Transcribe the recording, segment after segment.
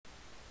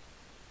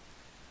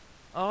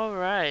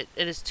Alright,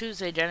 it is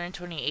Tuesday, January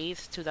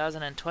 28th,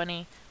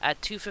 2020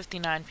 at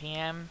 2:59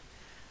 p.m.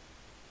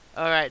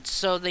 Alright,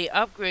 so they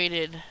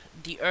upgraded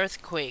the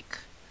earthquake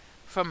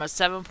from a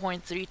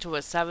 7.3 to a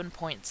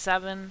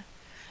 7.7.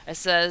 It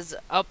says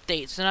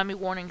update. Tsunami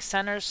warning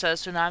center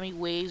says tsunami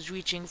waves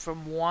reaching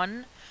from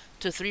 1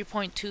 to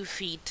 3.2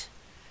 feet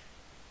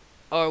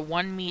or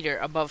 1 meter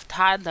above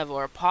tide level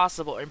are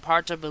possible in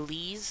parts of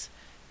Belize,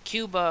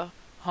 Cuba,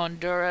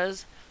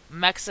 Honduras,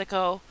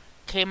 Mexico,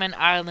 Cayman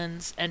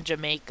Islands, and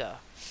Jamaica.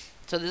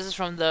 So this is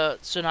from the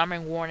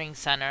Tsunami Warning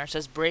Center. It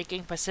says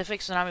breaking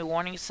Pacific Tsunami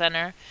Warning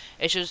Center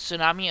issues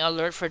tsunami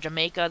alert for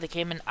Jamaica, the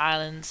Cayman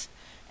Islands,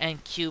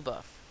 and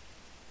Cuba.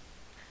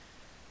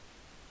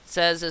 It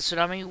says the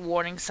tsunami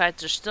warning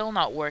sites are still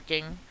not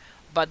working,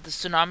 but the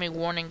Tsunami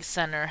Warning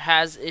Center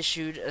has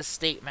issued a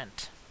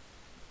statement.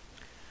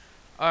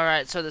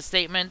 Alright, so the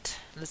statement,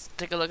 let's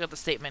take a look at the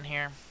statement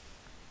here.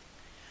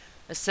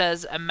 It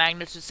says a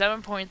magnitude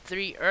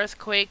 7.3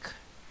 earthquake,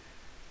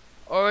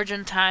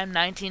 origin time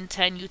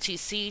 1910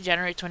 UTC,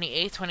 January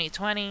 28,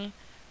 2020,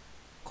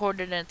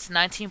 coordinates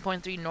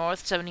 19.3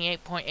 north,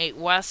 78.8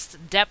 west,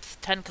 depth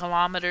 10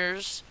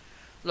 kilometers,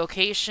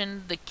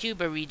 location the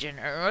Cuba region.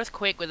 An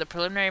earthquake with a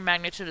preliminary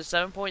magnitude of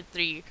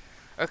 7.3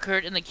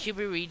 occurred in the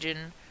Cuba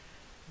region.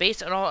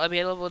 Based on all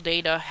available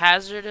data,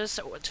 hazardous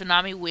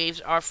tsunami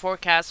waves are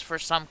forecast for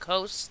some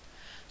coasts.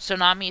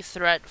 Tsunami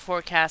threat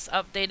forecast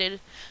updated.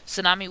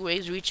 Tsunami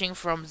waves reaching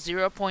from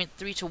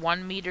 0.3 to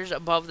 1 meters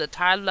above the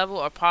tide level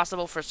are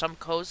possible for some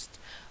coasts.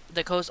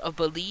 The coast of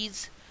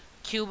Belize,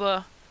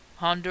 Cuba,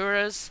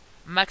 Honduras,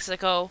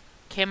 Mexico,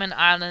 Cayman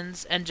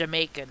Islands, and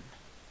Jamaica.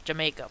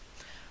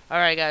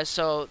 Alright guys,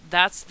 so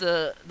that's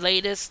the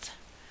latest.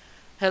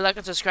 Hit like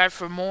and subscribe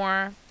for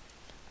more.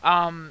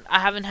 I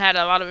haven't had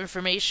a lot of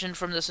information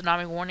from the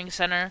Tsunami Warning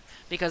Center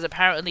because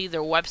apparently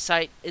their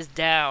website is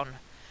down.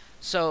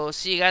 So,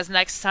 see you guys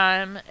next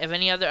time. If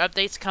any other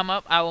updates come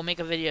up, I will make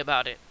a video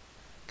about it.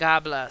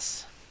 God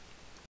bless.